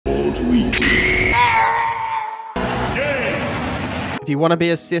squeezy. If you want to be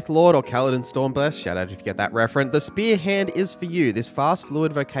a Sith Lord or Kaladin Stormblessed, shout out if you get that reference, the Spearhand is for you. This fast,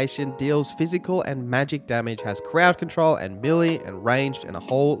 fluid vocation deals physical and magic damage, has crowd control and melee and ranged and a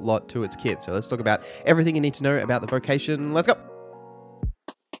whole lot to its kit. So let's talk about everything you need to know about the vocation. Let's go!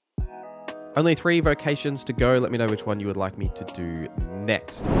 Only 3 vocations to go. Let me know which one you would like me to do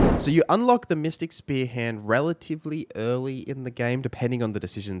next. So you unlock the Mystic Spearhand relatively early in the game, depending on the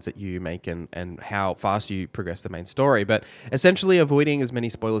decisions that you make and how fast you progress the main story. But essentially avoiding as many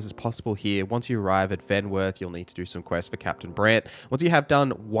spoilers as possible here. Once you arrive at Venworth, you'll need to do some quests for Captain Brant. Once you have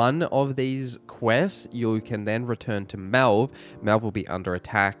done one of these quests, you can then return to Melve. Melve will be under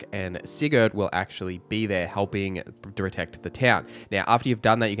attack and Sigurd will actually be there helping protect the town. Now, after you've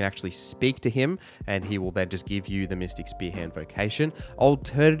done that, you can actually speak to him and he will then just give you the Mystic Spearhand vocation.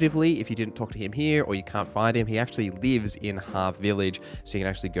 Alternatively, if you didn't talk to him here or you can't find him, he actually lives in Harv Village, so you can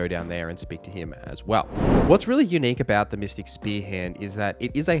actually go down there and speak to him as well. What's really unique about the Mystic Spearhand is that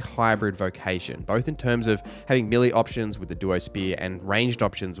it is a hybrid vocation, both in terms of having melee options with the Duo Spear and ranged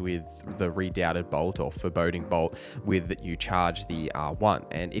options with the Redoubted Bolt or Foreboding Bolt with you charge the R1,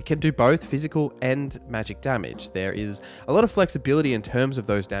 and it can do both physical and magic damage. There is a lot of flexibility in terms of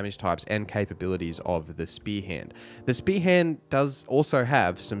those damage types and capabilities of the Spearhand. The Spearhand does also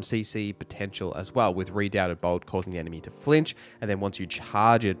have some CC potential as well, with Redoubted Bolt causing the enemy to flinch, and then once you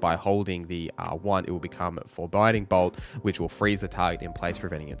charge it by holding the R1, it will become Foreboding Bolt, which will freeze the target in place,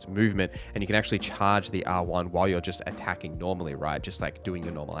 preventing its movement, and you can actually charge the R1 while you're just attacking normally, right? Just like doing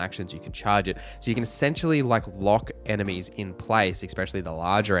your normal actions, you can charge it. So you can essentially like lock enemies in place, especially the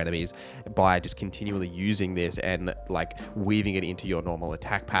larger enemies, by just continually using this and like weaving it into your normal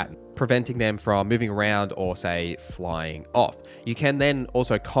attack pattern, preventing them from moving around or say flying off. You can then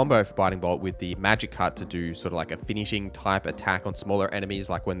also combo Foreboding Bolt with the Magic Cut to do sort of like a finishing type attack on smaller enemies,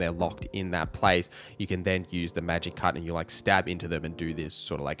 like when they're locked in that place. You can then use the Magic Cut and you like stab into them and do this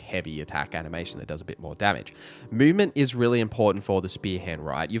sort of like heavy attack animation that does a bit more damage. Movement is really important for the Spearhand,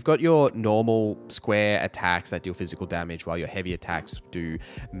 right? You've got your normal square attacks that deal physical damage, while your heavy attacks do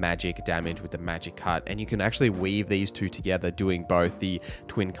magic damage with the Magic Cut, and you can actually weave these two together, doing both the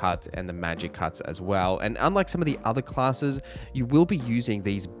twin cuts and the magic cuts as well. And unlike some of the other classes, you will be using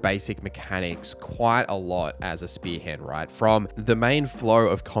these basic mechanics quite a lot as a Spearhand, right? From the main flow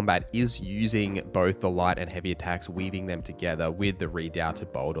of combat is using both the light and heavy attacks, weaving them together with the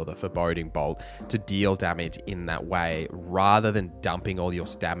Redoubted Bolt or the Foreboding Bolt to deal damage in that way, rather than dumping all your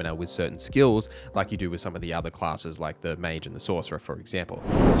stamina with certain skills like you do with some of the other classes like the Mage and the Sorcerer, for example.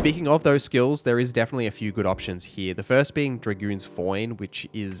 Speaking of those skills, there is definitely a few good options here. The first being Dragoon's Foin, which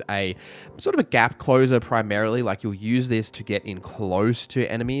is a sort of a gap closer primarily. Like you'll use this to get in close to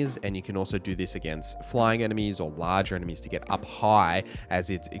enemies, and you can also do this against flying enemies or larger enemies to get up high, as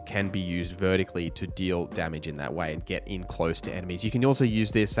it can be used vertically to deal damage in that way and get in close to enemies. You can also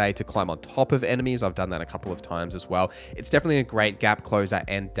use this, say, to climb on top of enemies. I've done that a couple of times as well. It's definitely a great gap closer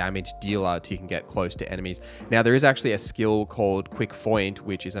and damage dealer so you can get close to enemies. Now, there is actually a skill called Quick Foint,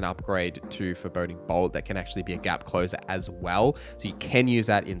 which is an upgrade to Foreboding Bolt that can actually be a gap closer as well. So you can use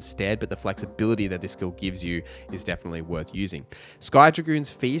that instead, but the flexibility that this skill gives you is definitely worth using. Sky Dragoon's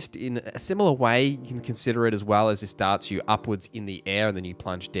Feast, in a similar way, you can consider it as well, as this starts you upwards in the air and then you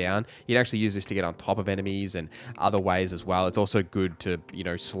plunge down. You can actually use this to get on top of enemies and other ways as well. It's also good to, you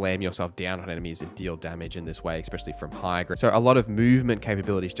know, slam yourself down on enemies and deal damage in this way, especially from high ground. So a lot of movement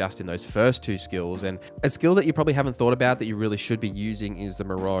capabilities just in those first two skills. And a skill that you probably haven't thought about that you really should be using is the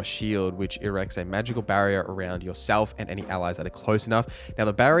Mirage Shield, which erects a magical barrier around yourself and any allies that are close enough. Now,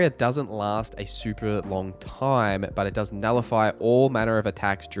 the barrier doesn't last a super long time, but it does nullify all manner of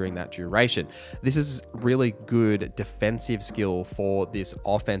attacks during that duration. This is really good defensive skill for this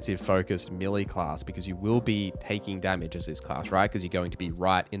offensive focused melee class, because you will be taking damage as this class, right? Because you're going to be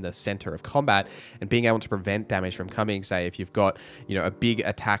right in the center of combat, and being able to prevent damage from coming, say if you've got, you know, a big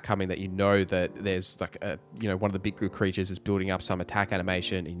attack coming that you know that there's like a, you know, one of the big group creatures is building up some attack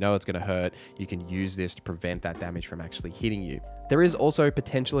animation, you know it's going to hurt, you can use this to prevent that damage from actually hitting you. There is also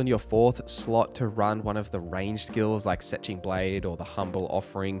potential in your fourth slot to run one of the ranged skills like Setching Blade or the Humble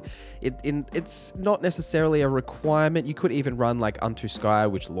Offering. It's not necessarily a requirement. You could even run like Unto Sky,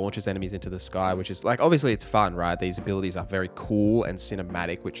 which launches enemies into the sky, which is like, obviously it's fun, right? These abilities are very cool and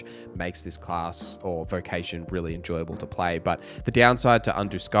cinematic, which makes this class or vocation really enjoyable to play. But the downside to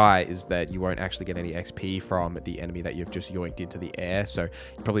Unto Sky is that you won't actually get any XP from the enemy that you've just yoinked into the air. So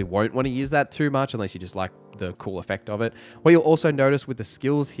you probably won't want to use that too much unless you just like the cool effect of it. What you'll also notice with the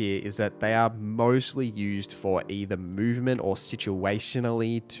skills here is that they are mostly used for either movement or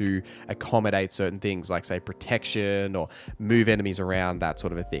situationally to accommodate certain things, like say protection or move enemies around, that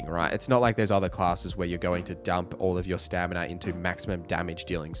sort of a thing, right? It's not like there's other classes where you're going to dump all of your stamina into maximum damage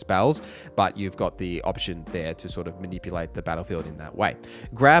dealing spells, but you've got the option there to sort of manipulate the battlefield in that way.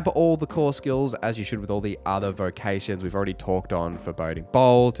 Grab all the core skills as you should with all the other vocations. We've already talked on Foreboding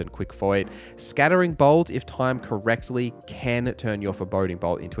Bolt and Quick Void. Scattering Bolt, if timed correctly, can turn your Foreboding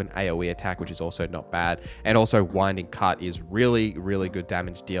Bolt into an AoE attack, which is also not bad. And also Winding Cut is really, really good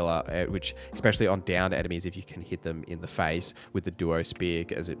damage dealer, which especially on downed enemies, if you can hit them in the face with the duo spear,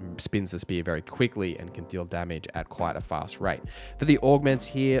 as it spins the spear very quickly and can deal damage at quite a fast rate. For the augments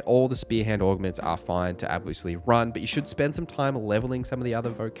here, all the Spearhand augments are fine to obviously run, but you should spend some time leveling some of the other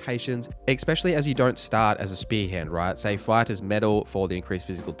vocations, especially as you don't start as a Spearhand, right? Say Fighter's Metal for the increased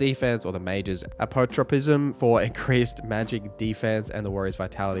physical defense, or the Mage's Apotropism for increased magic defense, and the Warrior's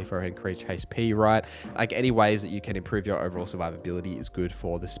Vitality for increased HP, right? Like, any ways that you can improve your overall survivability is good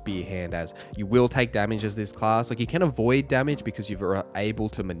for the Spearhand, as you will take damage as this class. Like, you can avoid damage because you're able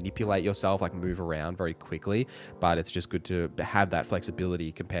to manipulate yourself, like move around very quickly, but it's just good to have that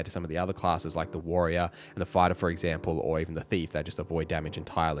flexibility compared to some of the other classes like the Warrior and the Fighter, for example, or even the Thief. They just avoid damage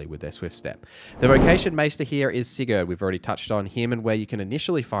entirely with their Swift Step. The Vocation Maister here is Sigurd. We've already touched on him and where you can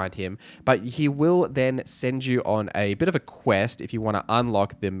initially find him, but he will then send you on a bit of a quest if you want to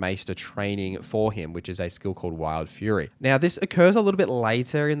unlock the Maister training for him, which is a skill called Wild Fury. Now, this occurs a little bit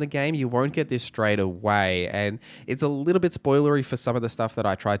later in the game. You won't get this straight away, and it's a little bit spoilery for some of the stuff that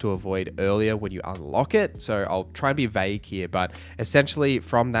I tried to avoid earlier when you unlock it, so I'll try and be vague here, but essentially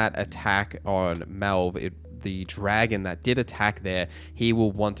from that attack on Melv, the dragon that did attack there, he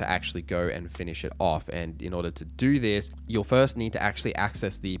will want to actually go and finish it off. And in order to do this, you'll first need to actually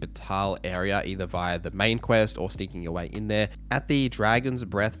access the Batal area, either via the main quest or sneaking your way in there. At the Dragon's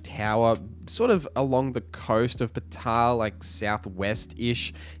Breath Tower, sort of along the coast of Batal, like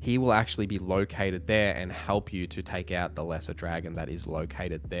southwest-ish, he will actually be located there and help you to take out the lesser dragon that is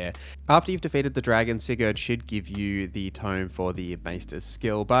located there. After you've defeated the dragon, Sigurd should give you the tome for the Maister's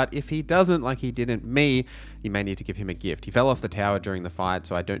skill, but if he doesn't, like he didn't me, you may need to give him a gift. He fell off the tower during the fight,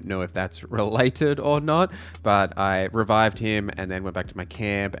 so I don't know if that's related or not, but I revived him and then went back to my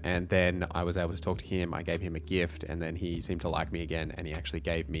camp, and then I was able to talk to him. I gave him a gift, and then he seemed to like me again, and he actually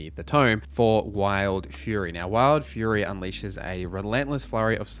gave me the tome for Wild Fury. Now, Wild Fury unleashes a relentless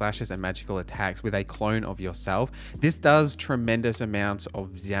flurry of slashes and magical attacks with a clone of yourself. This does tremendous amounts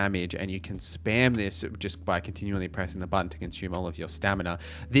of damage, and you can spam this just by continually pressing the button to consume all of your stamina.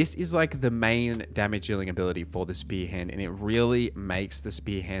 This is like the main damage dealing ability for the Spearhand, and it really makes the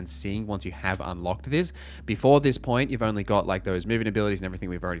Spearhand sing once you have unlocked this. Before this point, you've only got like those moving abilities and everything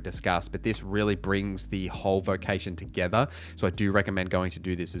we've already discussed, but this really brings the whole vocation together, so I do recommend going to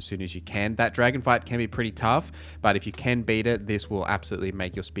do this as soon as you can. That dragon fight can be pretty tough, but if you can beat it, this will absolutely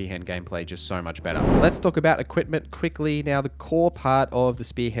make your Spearhand gameplay just so much better. Let's talk about equipment quickly. Now, the core part of the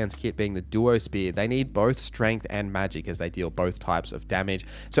Spearhand's kit being the duo spear, they need both strength and magic as they deal both types of damage,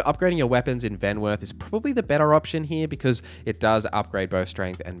 so upgrading your weapons in Venworth is probably the better option here because it does upgrade both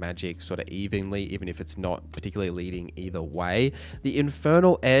strength and magic sort of evenly, even if it's not particularly leading either way. The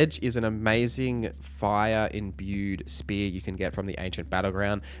Infernal Edge is an amazing fire imbued spear you can get from the Ancient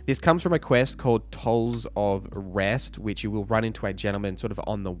Battleground. This comes from a quest called Tolls of Rest, which you will run into a gentleman sort of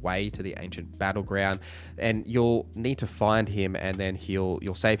on the way to the Ancient Battleground, and you'll need to find him, and then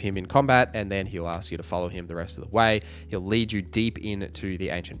you'll save him in combat, and then he'll ask you to follow him the rest of the way. He'll lead you deep into the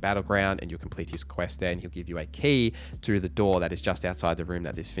Ancient Battleground, and you'll complete his quest there, and he'll give you a key to the door that is just outside the room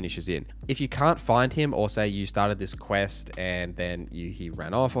that this finishes in. If you can't find him, or say you started this quest and then he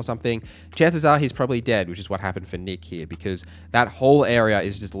ran off or something, chances are he's probably dead, which is what happened for Nick here, because that whole area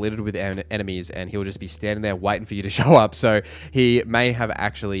is just littered with enemies, and he'll just be standing there waiting for you to show up, so he may have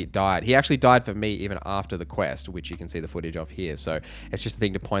actually died. He actually died for me even after the quest, which you can see the footage of here, so it's just a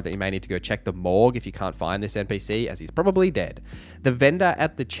thing to point that you may need to go check the morgue if you can't find this NPC, as he's probably dead. The vendor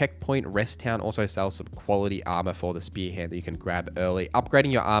at the checkpoint rest town also sells some quality armor for the Spearhand that you can grab early.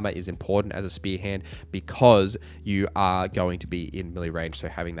 Upgrading your armor is important as a Spearhand because you are going to be in melee range, so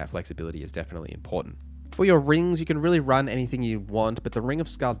having that flexibility is definitely important. For your rings, you can really run anything you want, but the Ring of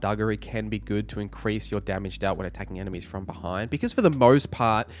Skullduggery can be good to increase your damage dealt when attacking enemies from behind, because for the most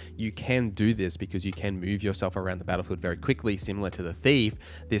part, you can do this because you can move yourself around the battlefield very quickly, similar to the Thief.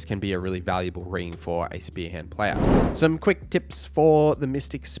 This can be a really valuable ring for a Spearhand player. Some quick tips for the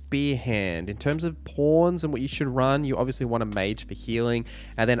Mystic Spearhand. In terms of pawns and what you should run, you obviously want a mage for healing,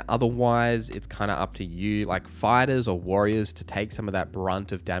 and then otherwise, it's kind of up to you. Like fighters or warriors to take some of that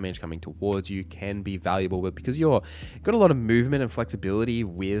brunt of damage coming towards you can be valuable valuable, but because you've got a lot of movement and flexibility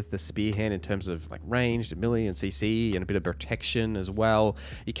with the Spearhand in terms of like range, melee, and CC, and a bit of protection as well,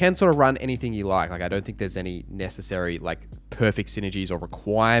 you can sort of run anything you like. Like, I don't think there's any necessary like perfect synergies or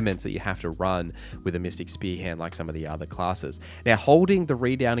requirements that you have to run with a Mystic Spearhand like some of the other classes. Now, holding the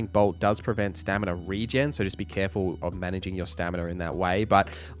redowning bolt does prevent stamina regen, so just be careful of managing your stamina in that way, but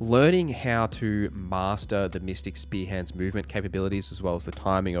learning how to master the Mystic Spearhand's movement capabilities as well as the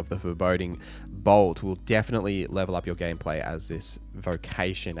timing of the foreboding bolt will definitely level up your gameplay as this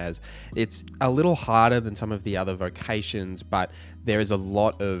vocation, as it's a little harder than some of the other vocations, but there is a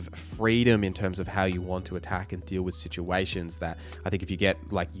lot of freedom in terms of how you want to attack and deal with situations that I think if you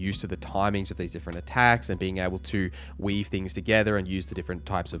get like used to the timings of these different attacks and being able to weave things together and use the different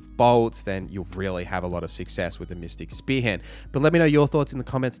types of bolts, then you'll really have a lot of success with the Mystic Spearhand. But let me know your thoughts in the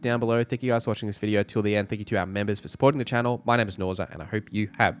comments down below. Thank you guys for watching this video till the end. Thank you to our members for supporting the channel. My name is NorZZa, and I hope you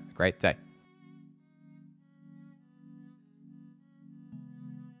have a great day.